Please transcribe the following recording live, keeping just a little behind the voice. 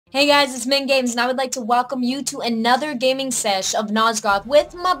Hey guys, it's Min Games, and I would like to welcome you to another gaming sesh of Nosgoth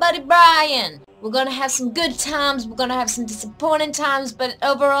with my buddy Brian. We're gonna have some good times, we're gonna have some disappointing times, but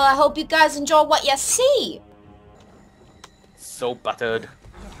overall I hope you guys enjoy what you see. So buttered.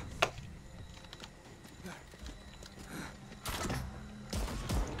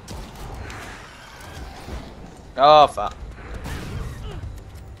 Oh fuck.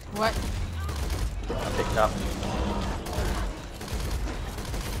 What? I picked up.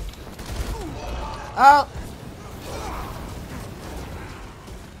 Oh.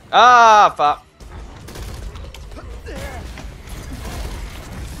 Ah fuck.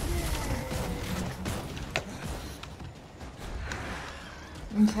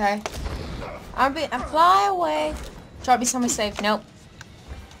 Okay. I fly away. Try to be somewhere safe. Nope.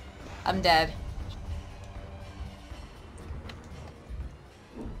 I'm dead.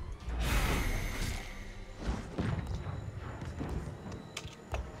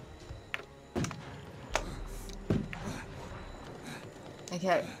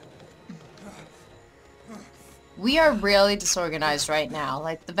 Okay. We are really disorganized right now.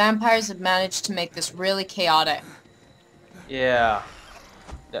 Like, the vampires have managed to make this really chaotic. Yeah.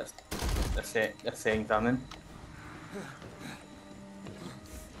 That's it. That's saying something.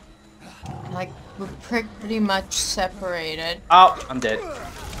 Like, we're pretty much separated. Oh, I'm dead.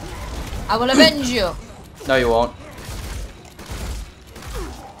 I will avenge you! No, you won't.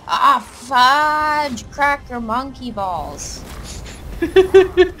 Ah, fudge! Cracker monkey balls.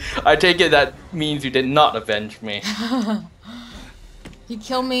 I take it that means you did not avenge me. He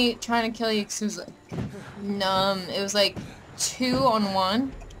killed me trying to kill you because it was like, it was like 2 on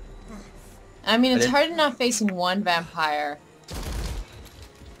 1. I mean, it's hard enough facing one vampire.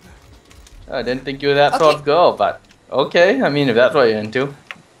 I didn't think you were that sort of girl, but okay. I mean, if that's what you're into.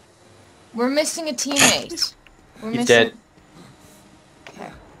 We're missing a teammate. He's dead.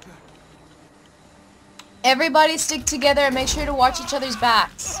 Okay. Everybody stick together and make sure to watch each other's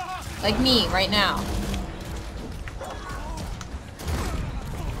backs. Like me, right now.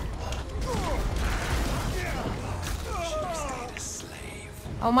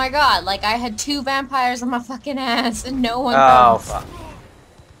 Oh my god, like I had 2 vampires on my fucking ass and no one comes. Fuck.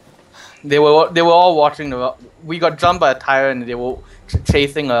 They were all watching the. We got jumped by a tyrant and they were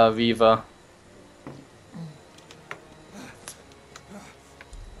chasing a Reaver.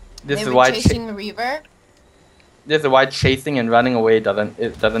 They were chasing the Reaver? This is why chasing and running away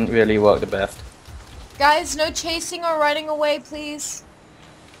doesn't really work the best. Guys, no chasing or running away, please.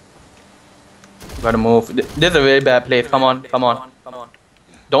 Gotta move. This is a really bad place. Come on, come on.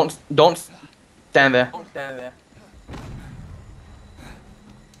 Don't stand there.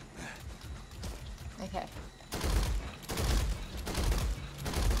 Okay.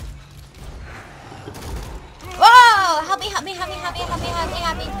 Whoa! Help me, help me, help me, help me, help me, help me,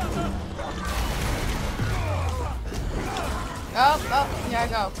 help me. Oh, here I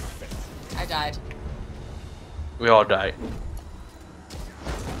go. I died. We all died.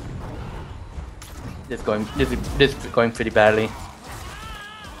 This is going pretty badly.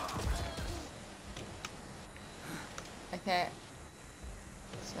 Okay.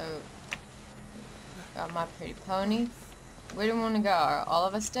 So, got my pretty pony. Where do we want to go? Are all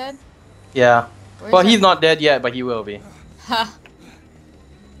of us dead? Yeah. Where's He's not dead yet, but he will be. Ha.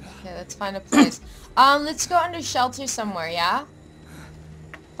 Okay, let's find a place. Let's go under shelter somewhere, yeah?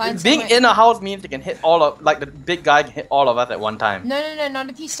 Being in a house means you can hit all of, like the big guy can hit all of us at one time. No, not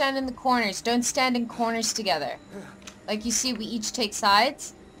if you stand in the corners. Don't stand in corners together. Like you see, we each take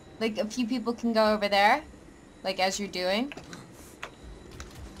sides. Like a few people can go over there. Like as you're doing.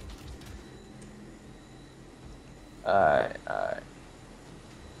 Alright.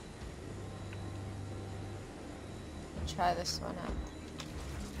 Try this one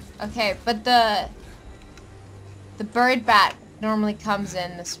out. Okay, but the bird bat normally comes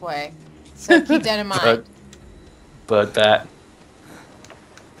in this way, so keep that in mind. Bird bat.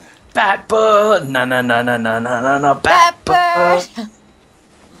 Bat bird. No. Bat bird.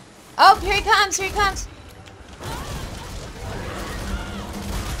 Oh, here he comes. Here he comes.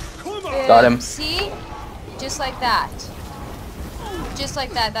 Got him. See? Just like that. Just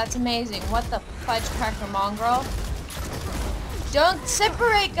like that. That's amazing. What the fudge cracker mongrel? Don't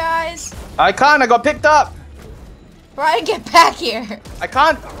separate, guys. I can't. I got picked up. Brian, get back here. I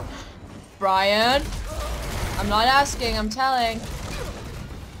can't. Brian. I'm not asking. I'm telling.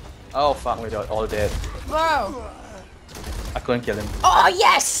 Oh fuck! We're all dead. Whoa. I couldn't kill him. Oh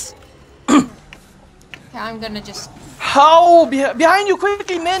yes. Okay, I'm gonna just. How? Behind you!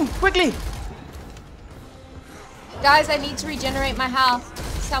 Quickly, men! Quickly! Guys, I need to regenerate my health.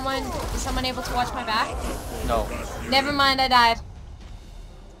 Is someone able to watch my back? No. Never mind, I died.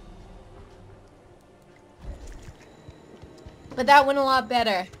 But that went a lot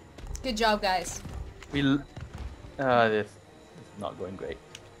better. Good job, guys. This is not going great.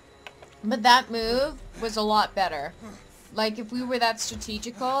 But that move was a lot better. Like, if we were that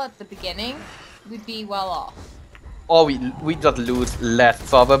strategical at the beginning, we'd be well off. Or we just lose less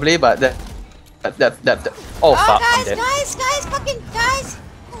probably, but that. Oh fuck! I'm dead. Guys, fucking guys!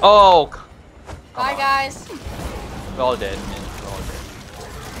 Oh. Bye, guys. We're all dead, man. We're all dead.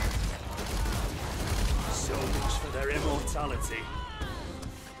 So much for their immortality.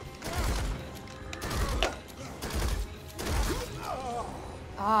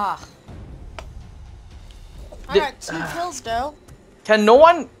 Ah. I got 2 kills though. Can no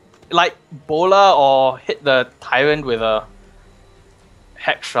one like bola or hit the tyrant with a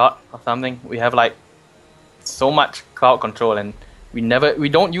hex shot or something? We have like so much crowd control and we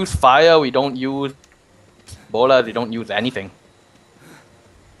don't use fire, we don't use bola, we don't use anything.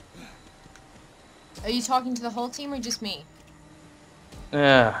 Are you talking to the whole team or just me?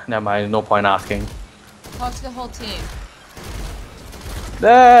 Never mind, no point asking. Talk to the whole team.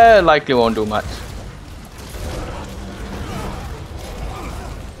 That likely won't do much.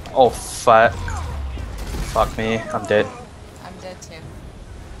 Oh fuck. Fuck me, I'm dead. I'm dead too.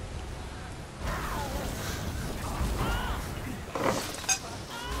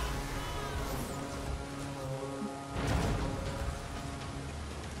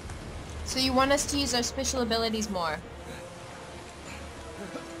 So you want us to use our special abilities more?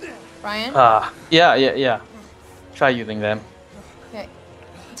 Brian? Yeah. Try using them. Okay.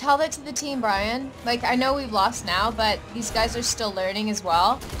 Tell that to the team, Brian. Like, I know we've lost now, but these guys are still learning as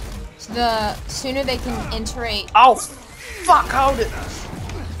well. So the sooner they can iterate... Ow! Fuck, how did...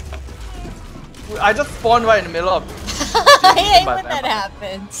 I just spawned right in the middle of... I hate when that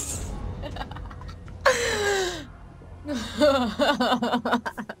happens.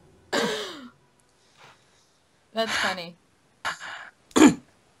 That's funny.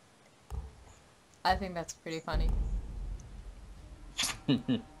 I think that's pretty funny.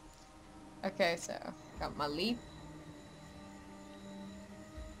 Okay, so got my leap.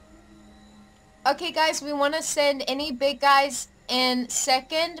 Okay guys, we want to send any big guys in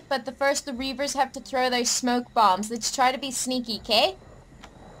second, but the Reavers have to throw their smoke bombs. Let's try to be sneaky, okay?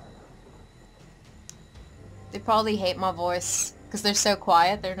 They probably hate my voice because they're so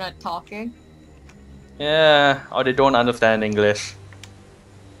quiet, they're not talking. Yeah, or they don't understand English.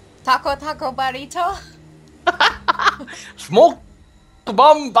 Taco burrito? Smoke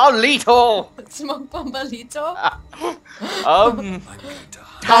bombalito! Smoke bombalito?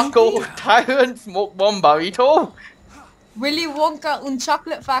 Taco Tyrant Smoke Bomb Burrito? Willy Wonka and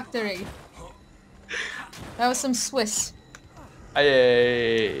Chocolate Factory. That was some Swiss.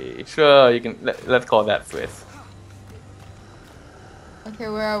 Sure, you can. Let's call that Swiss. Okay,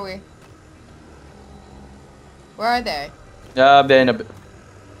 where are we? Where are they? They're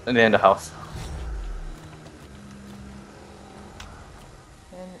in the house.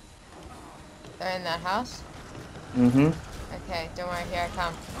 They're in that house? Mm-hmm. Okay, don't worry, here I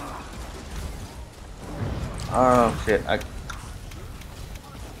come. Oh shit!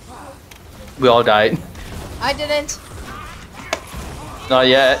 We all died. I didn't. Not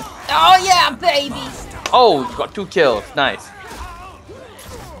yet. Oh yeah, babies! Oh, you got 2 kills. Nice.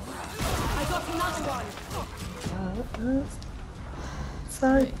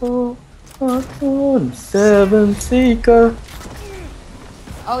 Psycho, 7 Seeker.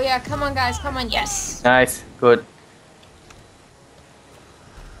 Oh yeah, come on guys, come on, yes! Nice, good.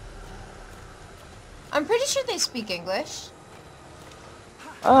 I'm pretty sure they speak English.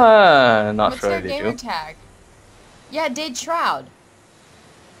 Not What's sure their if they gamer do. tag? Yeah, Dade Shroud.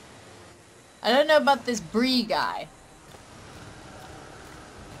 I don't know about this Bree guy.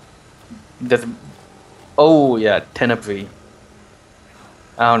 Oh yeah, Tenebrae.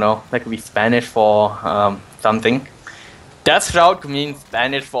 I don't know. That could be Spanish for something. Death Shroud could mean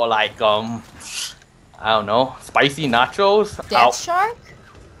Spanish for like I don't know, spicy nachos. Death Shark?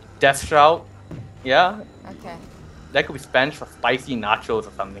 Death Shroud. Yeah. Okay. That could be Spanish for spicy nachos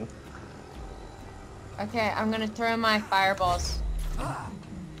or something. Okay, I'm gonna throw my fireballs.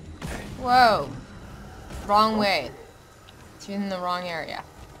 Whoa. Wrong way. It's in the wrong area.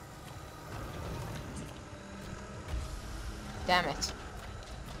 Damn it.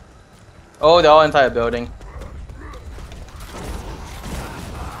 Oh, they're all inside a building.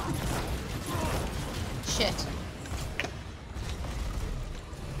 Shit.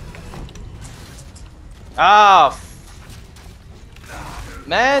 Ah!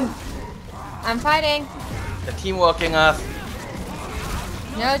 Man! I'm fighting. The teamworking us.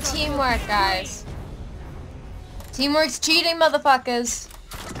 No teamwork, guys. Teamwork's cheating, motherfuckers.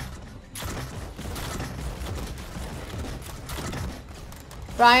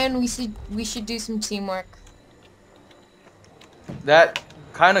 Brian, we should do some teamwork. That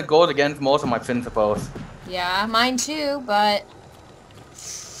kind of goes against most of my principles. Yeah, mine too, but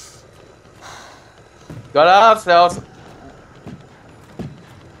Got ourselves.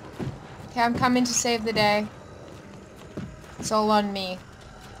 okay, I'm coming to save the day. It's all on me.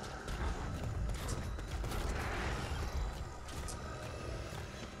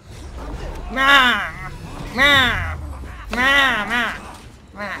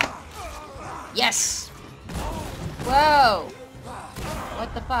 Yes! Whoa!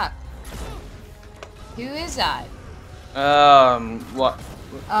 What the fuck? Who is that? What?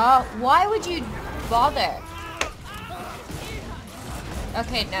 Why would you bother?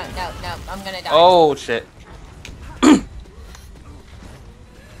 Okay, no, I'm gonna die. Oh shit.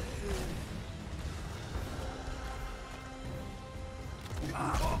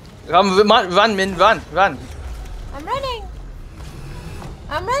 Come, run, Min, run. I'm running!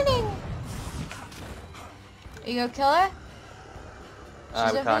 I'm running! Are you gonna kill her?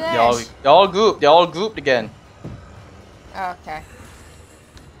 She's We over can't. there. They're all grouped again. Oh, okay.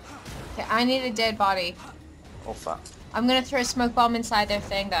 Okay, I need a dead body. Oh fuck. I'm gonna throw a smoke bomb inside their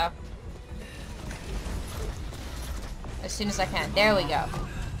thing, though. As soon as I can. There we go.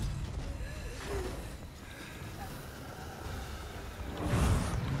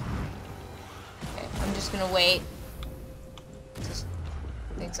 Okay, I'm just gonna wait. Just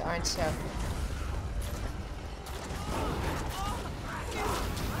things aren't so...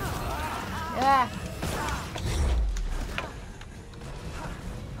 Yeah.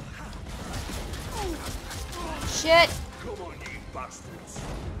 Shit. Come on, you bastards.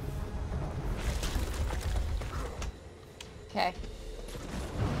 Okay.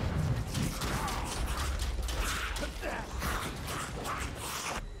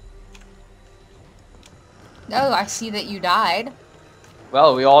 Oh, I see that you died.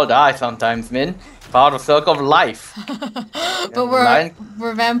 Well, we all die sometimes, Min. Part of the circle of life. But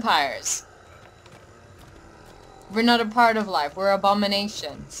we're vampires. We're not a part of life. We're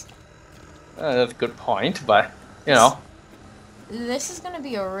abominations. That's a good point, but you know. This is gonna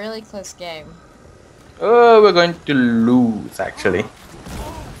be a really close game. We're going to lose, actually.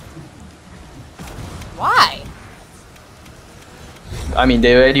 Why? I mean,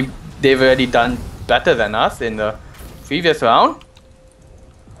 they've already done better than us in the previous round.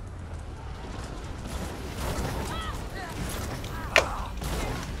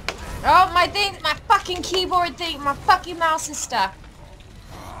 Oh, my thing, my fucking keyboard thing, my fucking mouse is stuck.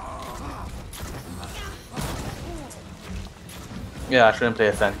 Yeah, I shouldn't play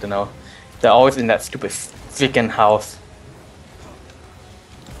a Sentinel. They're always in that stupid freaking house.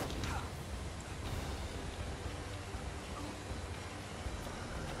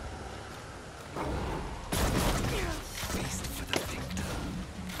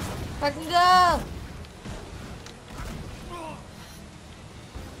 Fucking go!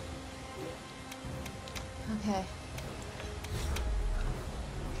 Okay.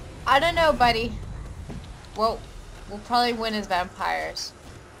 I don't know, buddy. Well, we'll probably win as vampires.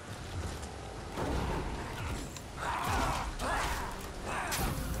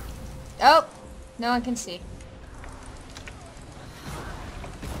 Oh! No one can see.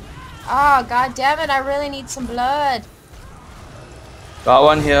 Oh, god damn it, I really need some blood. Got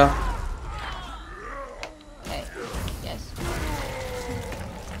one here. Okay. Yes.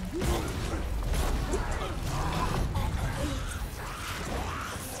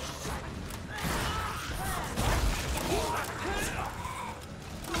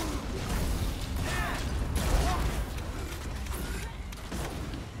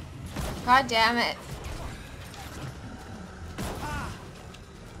 God damn it.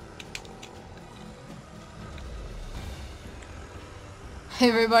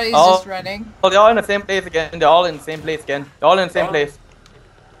 Everybody's just running. Oh, they're all in the same place again. They're all in the same place again. They're all in the same place.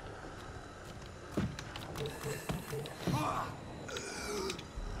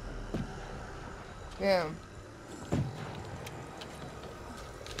 Boom.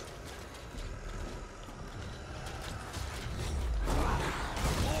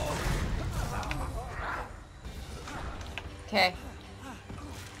 Okay.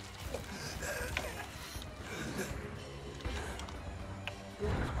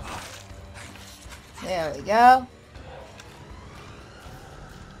 There we go.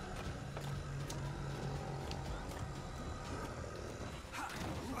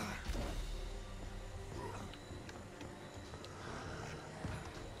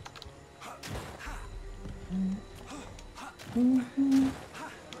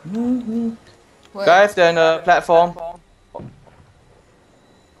 Where? Guys, they're on the platform.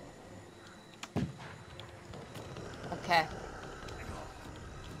 Okay.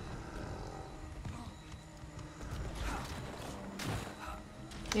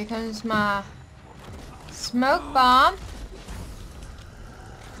 Here comes my smoke bomb.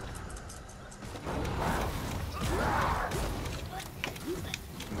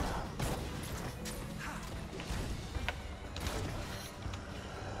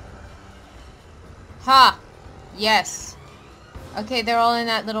 Ha! Yes. Okay, they're all in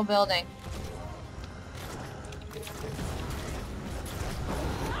that little building.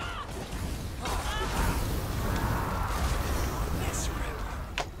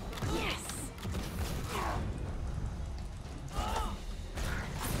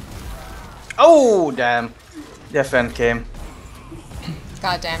 Oh, damn. Their friend came.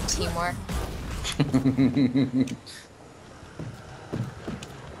 Goddamn teamwork.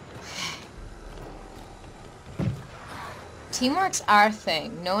 Teamwork's our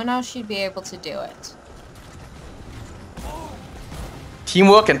thing. No one else should be able to do it.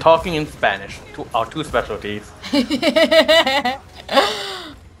 Teamwork and talking in Spanish. Our two specialties.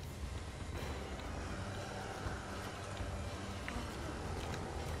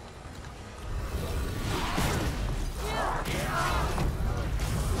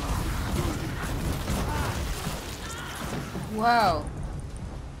 Whoa.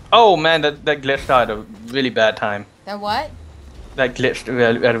 Oh man, that glitched out at a really bad time. That what? That glitched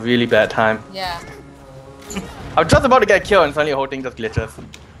at a really bad time. Yeah. I was just about to get killed and suddenly the whole thing just glitches.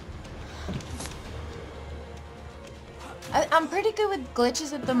 I'm pretty good with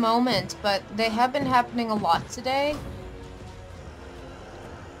glitches at the moment, but they have been happening a lot today.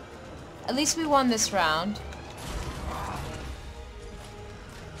 At least we won this round.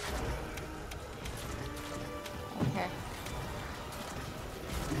 Okay.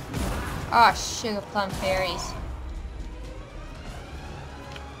 Ah, sugar plum fairies.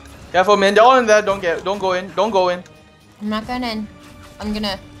 Careful, man! They're all in there. Don't go in. Don't go in. I'm not going in. I'm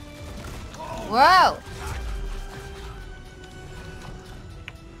gonna... Whoa!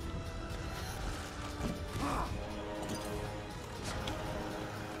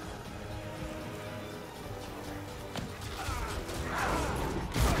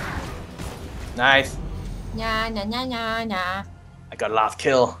 Nice. Nah, nah, nah, nah, nah. I got last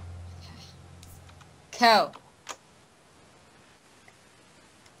kill. Cool.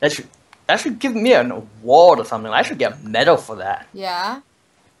 That should give me an award or something. I should get a medal for that. Yeah?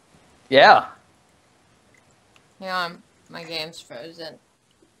 Yeah. Hang on. My game's frozen.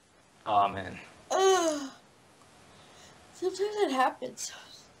 Oh man. Sometimes it happens.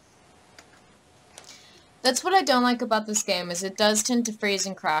 That's what I don't like about this game, is it does tend to freeze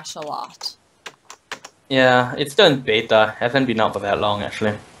and crash a lot. Yeah, it's still in beta. Hasn't been out for that long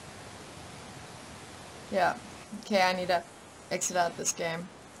actually. Yeah. Okay, I need to exit out this game.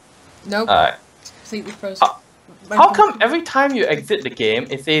 Nope. Alright. It's completely frozen. How come every time you exit the game,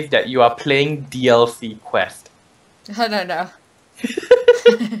 it says that you are playing DLC quest? I don't know.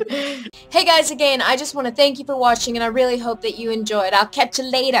 Hey guys, again, I just want to thank you for watching, and I really hope that you enjoyed. I'll catch you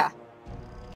later.